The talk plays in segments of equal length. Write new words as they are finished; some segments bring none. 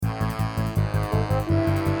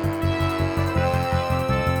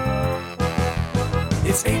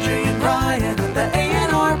It's AJ and Ryan on the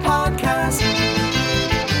A&R podcast.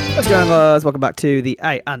 What's going on, guys? Welcome back to the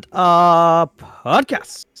A&R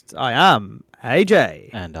podcast. I am AJ.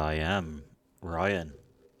 And I am Ryan.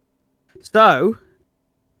 So,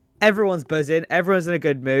 everyone's buzzing. Everyone's in a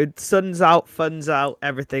good mood. Sun's out, fun's out.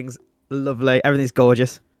 Everything's lovely. Everything's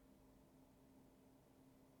gorgeous.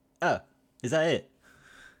 Oh, is that it?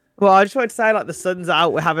 Well, I just wanted to say, like, the sun's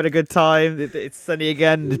out. We're having a good time. It's sunny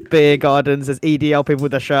again. There's beer gardens. There's EDL people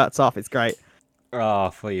with their shirts off. It's great. Oh, I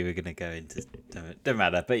thought you were going to go into... Don't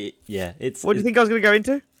matter, but yeah, it's... What do you think I was going to go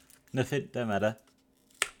into? Nothing, don't matter.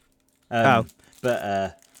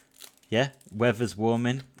 But, yeah, weather's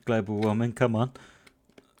warming, global warming, come on.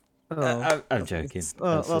 I'm joking.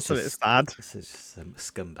 That's a bit sad. It's just some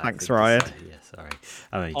scumbag. Thanks, thing to Ryan. say. Yeah, sorry.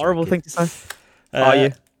 I'm only Horrible joking. thing to say. Are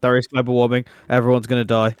you? There is global warming. Everyone's going to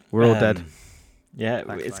die. We're all dead. Yeah,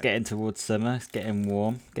 Thanks, it's mate. getting towards summer. It's getting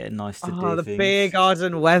warm, getting nice to do Oh, the things. beer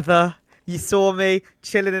garden weather. You saw me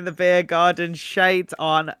chilling in the beer garden, shades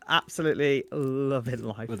on, absolutely loving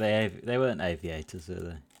life. Were they weren't aviators, were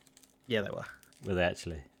they? Yeah, they were. Were they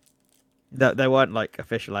actually? They weren't like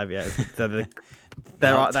official aviators. They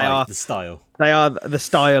Not are tight, the style. the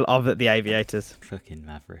style of the aviators. Fucking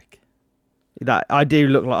maverick. That I do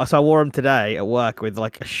look like. So I wore them today at work with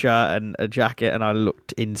like a shirt and a jacket, and I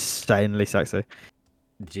looked insanely sexy.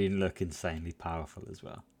 You look insanely powerful as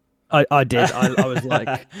well. I did. I was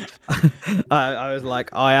like, I was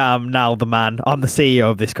like, I am now the man. I'm the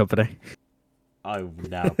CEO of this company. I will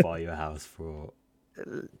now buy you a house for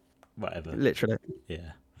whatever. Literally.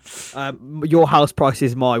 Yeah. Your house price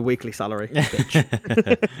is my weekly salary.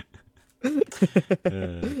 Bitch.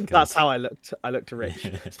 That's how I looked. I looked rich.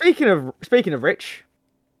 Speaking of rich,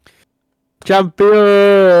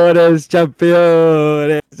 champions.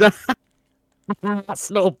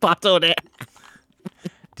 Slow pat on it.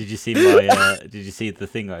 Did you see my? Did you see the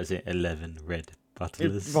thing? Or is it 11 red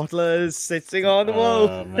butlers? Bottlers sitting on the wall.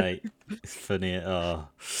 Oh mate, it's funny. Oh,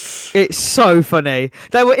 It's so funny.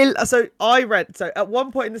 They were so I read. So at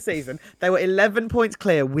one point in the season, they were 11 points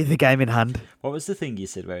clear with the game in hand. what was the thing you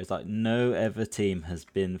said? Where it's like no other team has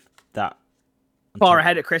been that Far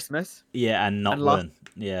ahead at Christmas. Yeah, and not And lost. won.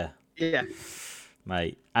 Yeah, Yeah.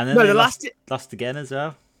 mate. And then No, they the lost again as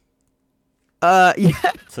well yeah.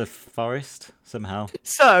 to Forest somehow.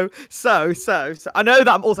 So I know that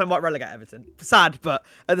I'm also might relegate Everton. Sad, but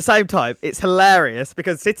at the same time, it's hilarious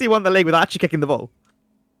because City won the league without actually kicking the ball.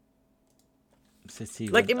 City.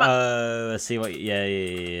 Like, I see what.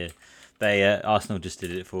 Yeah. They Arsenal just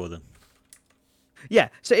did it for them. Yeah.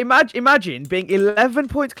 So imagine being 11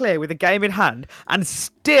 points clear with a game in hand and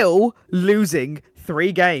still losing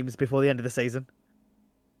 3 games before the end of the season.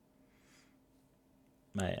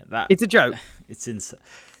 Mate, that It's a joke. it's insane.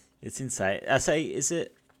 It's insane. I say, is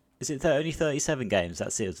it only 37 games?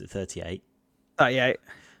 That's it. Is it 38? 38.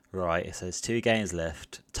 Right. So there's 2 games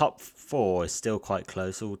left. Top 4 is still quite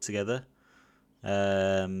close altogether.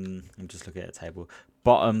 I'm just looking at the table.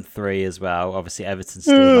 Bottom 3 as well. Obviously, Everton's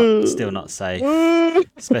still not safe,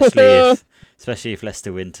 especially if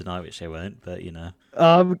Leicester win tonight, which they won't. But you know,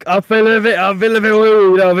 I'm feeling a bit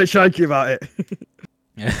weird. I'm a bit shaky about it.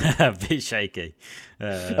 a bit shaky.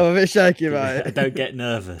 I'm a bit shaky about it. Don't get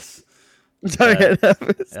nervous. Don't get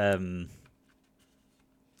nervous.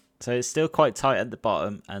 So it's still quite tight at the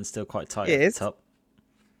bottom and still quite tight It at is. the top.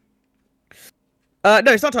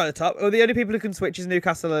 No, it's not tight at the top. Well, the only people who can switch is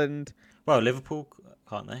Newcastle and Well, Liverpool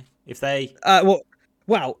can't they? If they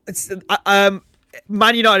it's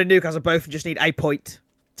Man United and Newcastle both just need a point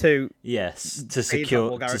to yes to Be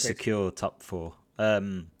top four secure guaranteed. top 4.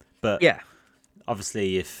 But yeah.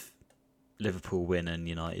 obviously if Liverpool win and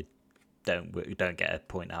United don't get a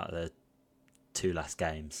point out of the 2 last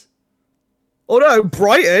games. Although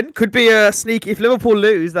Brighton could be a sneaky if Liverpool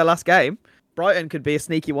lose their last game. Brighton could be a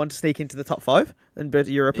sneaky one to sneak into the top 5 in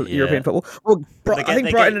European football. Well, I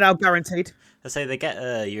think Brighton are now guaranteed. I say they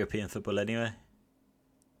get European football anyway.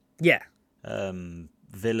 Yeah.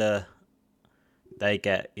 Villa, they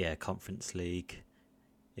get Conference League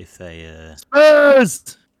if they.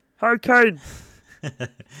 Spurs! Hurricane!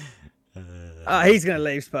 He's going to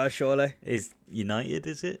leave Spurs, surely. Is United,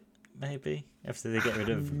 is it? Maybe after they get rid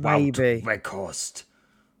of Maybe. Weghorst.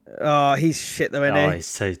 Oh, he's shit though, isn't Oh, he? he's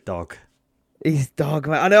so dog. He's dog,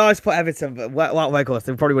 man. I know I just put Everton, but Weghorst,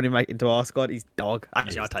 they probably wouldn't make it into our squad. He's dog.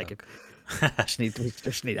 Actually, I'll take him. We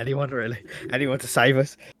just need anyone, really. Anyone to save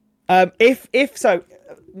us. If so,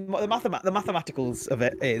 the mathematicals of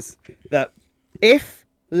it is that if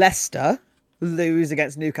Leicester lose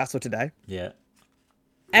against Newcastle today, Yeah.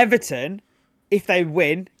 Everton if they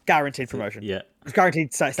win, guaranteed promotion. Yeah.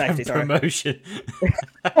 Guaranteed safety. Sorry. Promotion.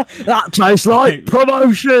 That tastes like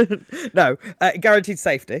promotion. No, guaranteed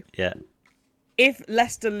safety. Yeah. If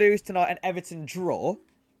Leicester lose tonight and Everton draw,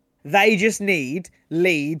 they just need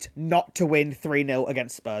Leeds not to win 3-0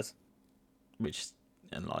 against Spurs. Which is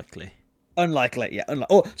unlikely. Unlikely, yeah.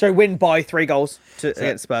 Sorry, win by 3 goals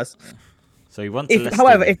against Spurs. So you want to Leicester.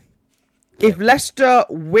 However, if Leicester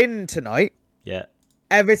win tonight, yeah.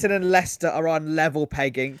 Everton and Leicester are on level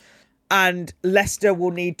pegging, and Leicester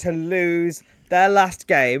will need to lose their last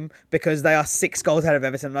game because they are 6 goals ahead of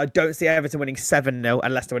Everton. And I don't see Everton winning 7-0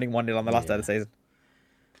 and Leicester winning 1-0 on the last day of the season.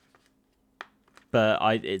 But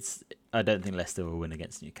I don't think Leicester will win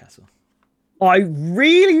against Newcastle. I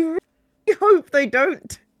really, really hope they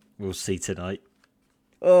don't. We'll see tonight.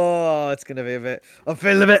 Oh, it's gonna be a bit. I'm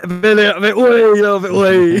feeling a bit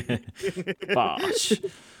way. Bosh.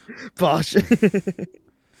 Bosh.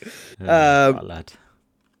 Lad.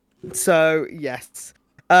 So yes,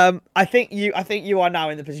 I think you are now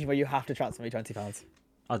in the position where you have to transfer me £20.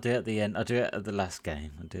 I'll do it at the end. I'll do it at the last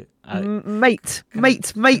game. I'll do it. Mate.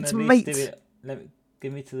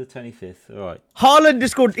 Give me to the 25th. All right. Haaland has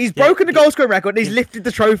scored. He's broken the goal scoring record. And he's lifted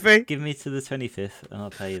the trophy. Give me to the 25th, and I'll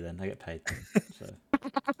pay you then. I get paid. So.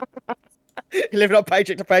 He lived on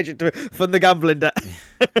paycheck to paycheck to fund the gambling debt.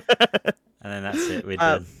 And then that's it. We're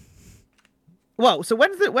done. Well, so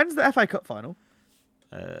when's the FA Cup final?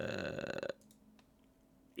 The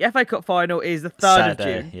FA Cup final is the 3rd of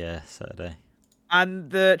June. Yeah, Saturday. And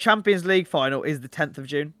the Champions League final is the 10th of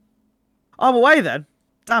June. I'm away then.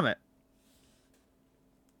 Damn it.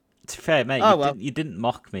 To be fair, mate, you didn't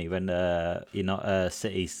mock me when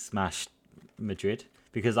City smashed Madrid,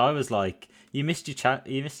 because I was like, you missed your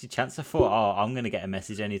chance. I thought, I'm gonna get a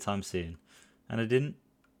message anytime soon, and I didn't.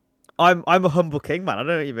 I'm a humble king, man. I don't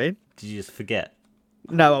know what you mean. Did you just forget?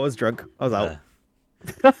 No, I was drunk. I was out.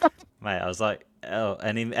 Mate, I was like, oh,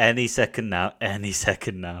 any second now.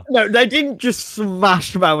 No, they didn't just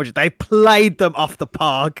smash Madrid. They played them off the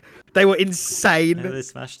park. They were insane. Yeah, they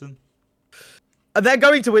smashed them. And they're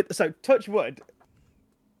going to win. So, touch wood.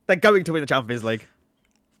 They're going to win the Champions League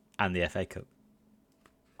and the FA Cup.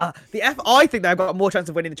 I think they've got more chance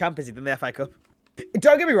of winning the Champions League than the FA Cup.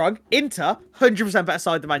 Don't get me wrong, Inter 100% better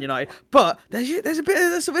side than Man United, but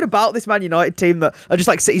there's something about this Man United team that are just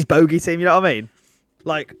like City's bogey team. You know what I mean?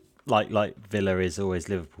 Like Villa is always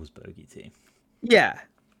Liverpool's bogey team. Yeah.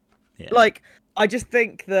 Like, I just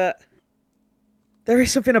think that there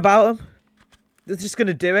is something about them. They're just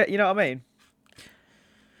gonna do it. You know what I mean?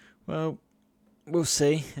 Well, we'll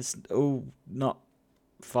see. It's all not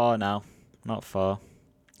far now. Not far.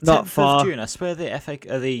 Not far. June. I swear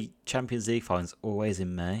the Champions League finals always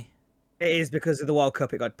in May. It is because of the World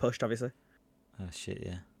Cup. It got pushed, obviously. Oh shit!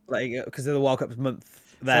 Yeah. Like because of the World Cup's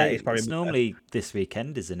month. It's normally this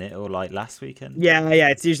weekend, isn't it, or like last weekend? Yeah.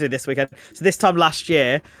 It's usually this weekend. So this time last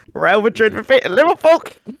year, Real Madrid defeated Liverpool.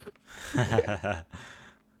 Oh,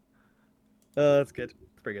 that's good.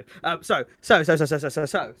 It's pretty good. So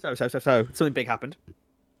something big happened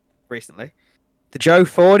recently. The Joe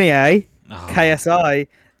Fournier KSI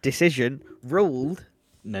decision ruled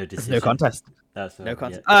no decision. No contest. No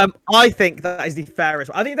contest. Yeah. I think that is the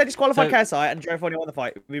fairest. I think they disqualified KSI and Joe Fournier won the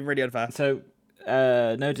fight. It'd been really unfair. So,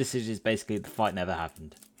 no decision is basically the fight never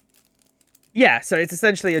happened. Yeah, so it's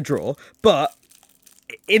essentially a draw, but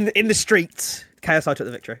in the streets, KSI took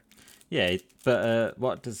the victory. Yeah, but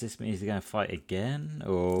what does this mean? Is he going to fight again,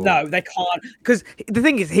 or no? They can't, because the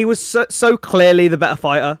thing is, he was so clearly the better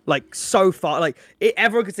fighter. Like so far, like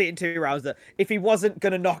everyone could see it in 2 rounds that if he wasn't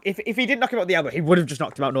gonna knock, if he didn't knock him out with the elbow, he would have just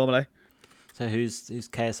knocked him out normally. So who's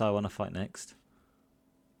KSI want to fight next?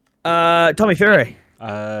 Tommy Fury.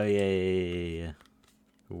 Oh yeah.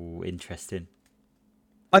 Ooh, interesting.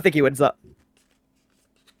 I think he wins that.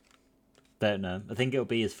 Don't know. I think it'll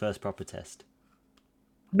be his first proper test.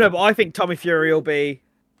 No, but I think Tommy Fury will be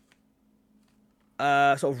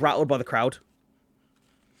sort of rattled by the crowd.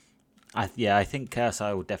 I think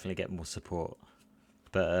KSI will definitely get more support.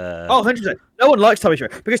 But 100%. No one likes Tommy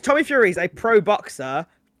Fury because Tommy Fury is a pro boxer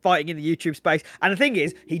fighting in the YouTube space. And the thing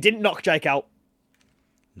is, he didn't knock Jake out.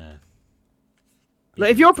 No.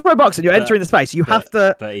 Like, if you're a pro boxer and you're entering the space, you have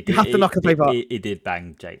to knock the paper out. He did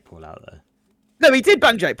bang Jake Paul out though. No, he did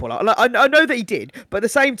bang Jake Paul out. Like, I know that he did, but at the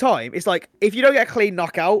same time, it's like if you don't get a clean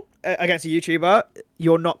knockout against a YouTuber,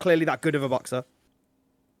 you're not clearly that good of a boxer.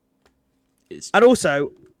 And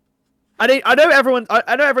also, I know everyone's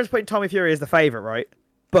putting Tommy Fury as the favourite, right?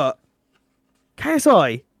 But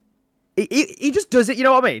KSI, he just does it. You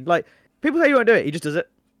know what I mean? Like people say he won't do it, he just does it.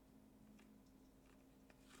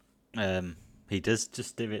 He does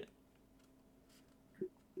just do it.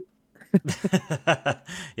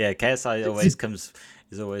 Yeah, KSI always comes.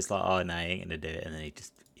 He's always like, "Oh no, I ain't gonna do it," and then he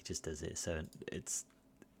just does it. So it's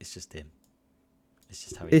just him. It's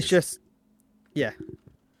just how he It's is. just, yeah.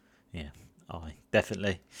 Yeah, I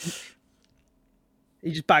definitely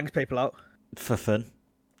He just bangs people out. for fun.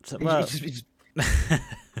 So, He, well, he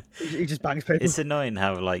just bangs people. it's annoying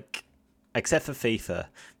how like, except for FIFA,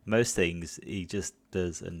 most things he just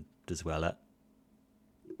does and does well at.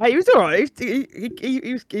 Hey, he was alright.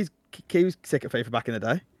 He was sick at FIFA back in the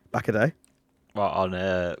day. Back in the day. Well, on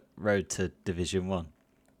a road to Division 1.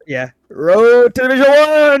 Yeah. Road to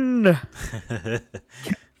Division 1!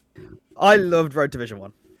 I loved Road to Division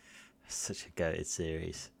 1. Such a goated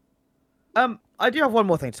series. I do have one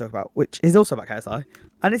more thing to talk about, which is also about KSI.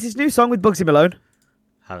 And it's his new song with Bugsy Malone.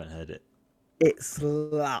 Haven't heard it. It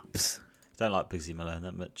slaps. Don't like Bugsy Malone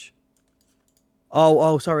that much.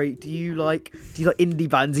 Oh, sorry. Do you like indie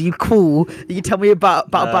bands? Are you cool? You can tell me about a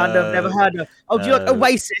band I've never heard of. Oh, do you like No.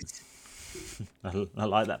 Oasis? I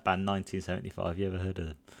like that band 1975. You ever heard of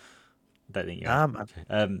them? I don't think you Nah, have.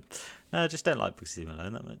 man. No, I just don't like Bugsy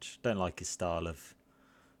Malone that much. Don't like his style of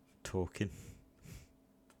talking.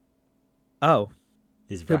 Oh,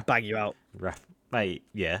 His he'll rap, bang you out. mate.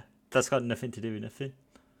 Yeah, that's got nothing to do with nothing.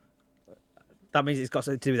 That means it's got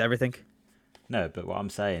something to do with everything. No, but what I'm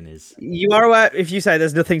saying is, You are aware if you say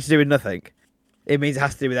there's nothing to do with nothing, it means it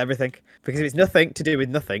has to do with everything. Because if it's nothing to do with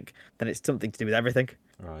nothing, then it's something to do with everything.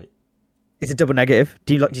 right? It's a double negative.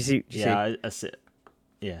 Do you see? Yeah, I see.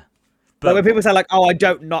 Yeah, Like but when people say like, "Oh, I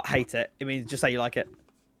don't not hate it," it means just say you like it.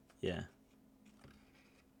 yeah.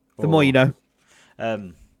 The more you know.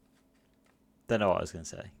 Don't know what I was gonna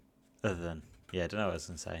say. Other than don't know what I was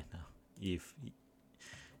gonna say. No, you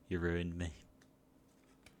ruined me.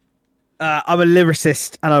 I'm a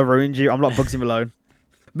lyricist and I ruined you. I'm not Bugsy Malone.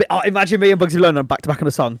 But, imagine me and Bugsy Malone on back to back on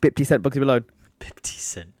a song. 50 Cent, Bugsy Malone. 50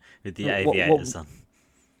 Cent with the What- aviators on.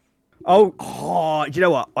 Oh, do you know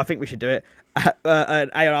what? I think we should do it. An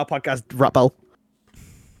A&R podcast rap battle.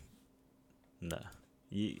 No,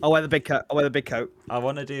 I'll wear the big coat. I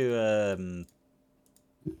want to do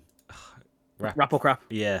rap. Rap or crap.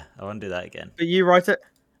 Yeah, I want to do that again. But you write it.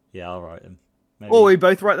 Yeah, I'll write them. Maybe, Or we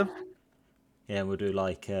both write them. yeah, we'll do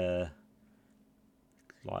like I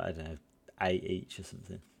don't know, 8 each or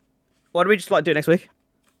something. Why don't we just do it next week?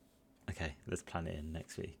 Okay, let's plan it in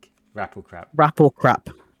next week. Rap or crap. Rap or crap.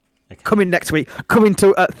 Okay. Coming next week. Coming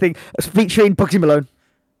to a thing featuring Bugsy Malone.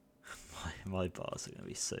 My bars are gonna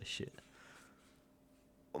be so shit.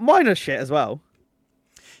 Mine are shit as well.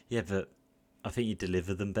 Yeah, but I think you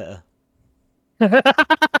deliver them better.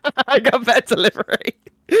 I got better delivery.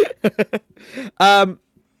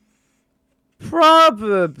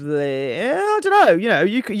 Probably. I don't know. You know,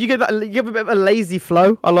 you get that. You have a bit of a lazy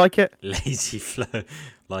flow. I like it. Lazy flow,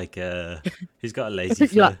 like who's got a lazy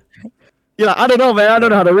flow? Yeah. You're like, I don't know, man. I don't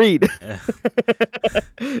know how to read. Yeah.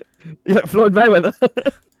 You're like Floyd Mayweather.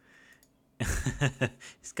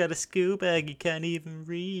 He's got a school bag. He can't even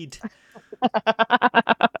read.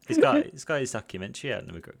 He's got his documentary out in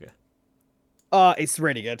McGregor. Oh, it's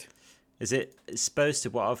really good. It's supposed to?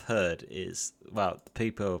 What I've heard is, well, the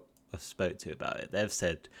people I've spoke to about it, they've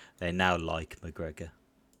said they now like McGregor.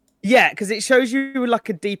 Yeah, because it shows you like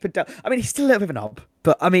a deeper depth. I mean, he's still a little bit of a knob,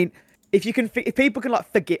 but I mean, if people can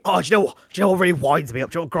like forget. Oh, do you know what really winds me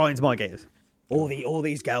up? Do you know what grinds my gears? All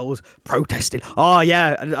these girls protesting. Oh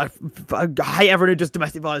yeah, and I hate everyone who does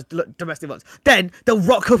domestic violence. Then they'll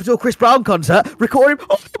rock up to a Chris Brown concert, record him.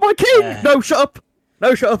 Oh, my king! Yeah. No, shut up.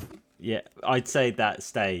 No, shut up. Yeah, I'd say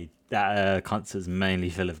that concert's mainly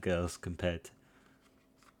full of girls compared.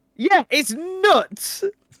 Yeah, it's nuts.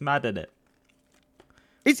 It's mad, isn't it?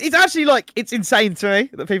 It's actually like it's insane to me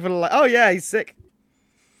that people are like, oh yeah, he's sick.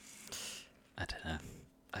 I don't know.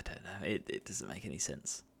 It doesn't make any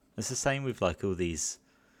sense. It's the same with like all these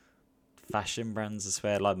fashion brands. I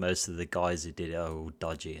swear, like most of the guys who did it are all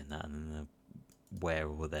dodgy and that, and then they wear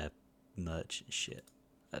all their merch and shit.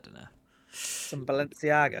 I don't know. Some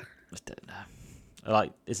Balenciaga. I don't know.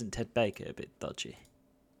 Like, isn't Ted Baker a bit dodgy?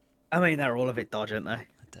 I mean, they're all a bit dodgy, aren't they? I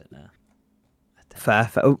don't know. Fair.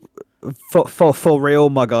 For real,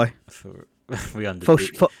 my guy. We on Full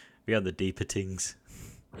the deeper things.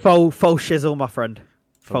 shizzle, my friend.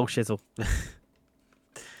 Full shizzle.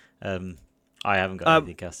 I haven't got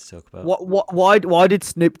anything else to talk about. Why did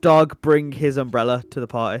Snoop Dogg bring his umbrella to the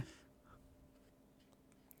party?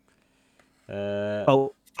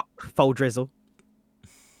 Full drizzle.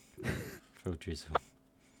 Full drizzle.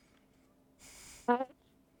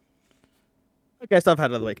 Okay, so I've had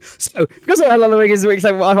another week. So, because I've had another week is the week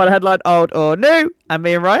segment, I've had a headline, old or new, and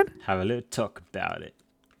me and Ryan. Have a little talk about it.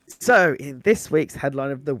 So, in this week's headline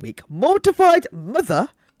of the week, mortified mother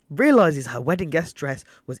realizes her wedding guest dress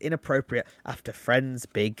was inappropriate after friend's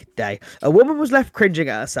big day. A woman was left cringing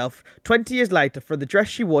at herself 20 years later for the dress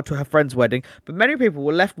she wore to her friend's wedding, but many people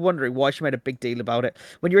were left wondering why she made a big deal about it.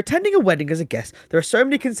 When you're attending a wedding as a guest, there are so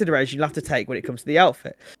many considerations you'll have to take when it comes to the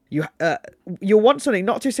outfit. You'll want something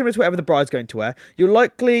not too similar to whatever the bride's going to wear. You'll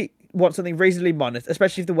likely want something reasonably modest,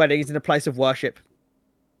 especially if the wedding is in a place of worship.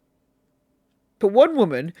 But one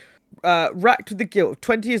woman, racked with the guilt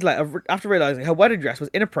 20 years later after realizing her wedding dress was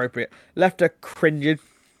inappropriate, left her cringing.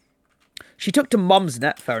 She took to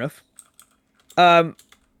Mumsnet, fair enough,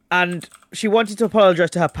 and she wanted to apologize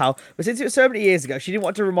to her pal, but since it was so many years ago, she didn't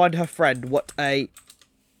want to remind her friend what a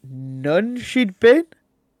nun she'd been.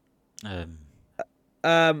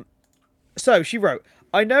 So she wrote,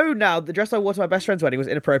 I know now the dress I wore to my best friend's wedding was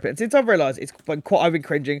inappropriate, and since I've realised I've been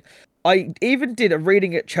cringing. I even did a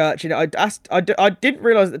reading at church, and I didn't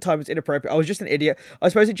realise at the time it was inappropriate. I was just an idiot. I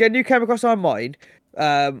suppose it genuinely came across our mind.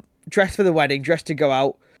 Dressed for the wedding, dressed to go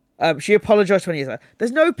out. She apologised 20 years later.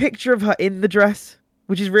 There's no picture of her in the dress,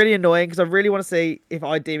 which is really annoying because I really want to see if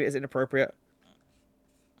I deem it as inappropriate.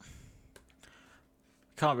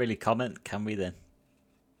 Can't really comment, can we then?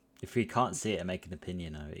 If we can't see it and make an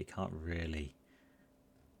opinion of it, you can't really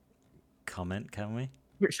comment, can we?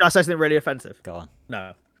 Should I say something really offensive? Go on. No,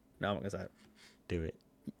 I'm not going to say it. Do it.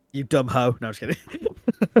 You dumb hoe. No, I'm just kidding.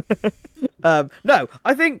 No,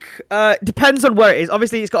 I think depends on where it is.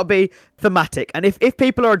 Obviously, it's got to be thematic. And if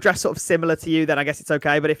people are dressed sort of similar to you, then I guess it's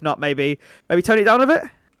okay. But if not, maybe tone it down a bit.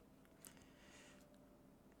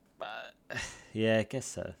 Yeah, I guess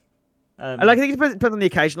so. I think it depends on the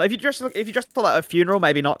occasion. Like, if you dress for like a funeral,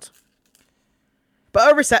 maybe not.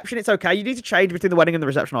 But a reception, it's okay. You need to change between the wedding and the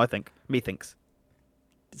reception, I think. Methinks.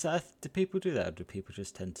 Do people do that, or do people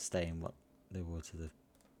just tend to stay in what they wore to the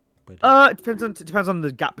wedding? It depends on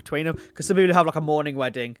the gap between them. Because some people have like a morning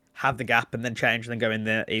wedding, have the gap, and then change, and then go in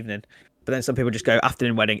the evening. But then some people just go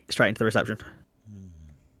afternoon wedding straight into the reception.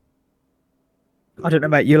 I don't know,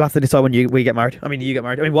 mate. You'll have to decide when we get married. I mean, you get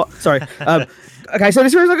married. I mean, what? Sorry. Okay, so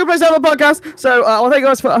this is a good place to have a podcast. So I thank you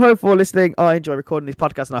guys for listening. I enjoy recording these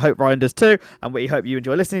podcasts, and I hope Ryan does too. And we hope you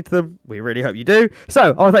enjoy listening to them. We really hope you do. So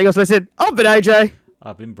I want to thank you guys for listening. I've been AJ.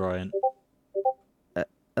 I've been Brian.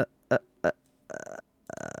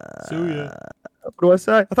 See ya. What do I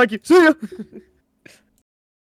say? Thank you. See ya.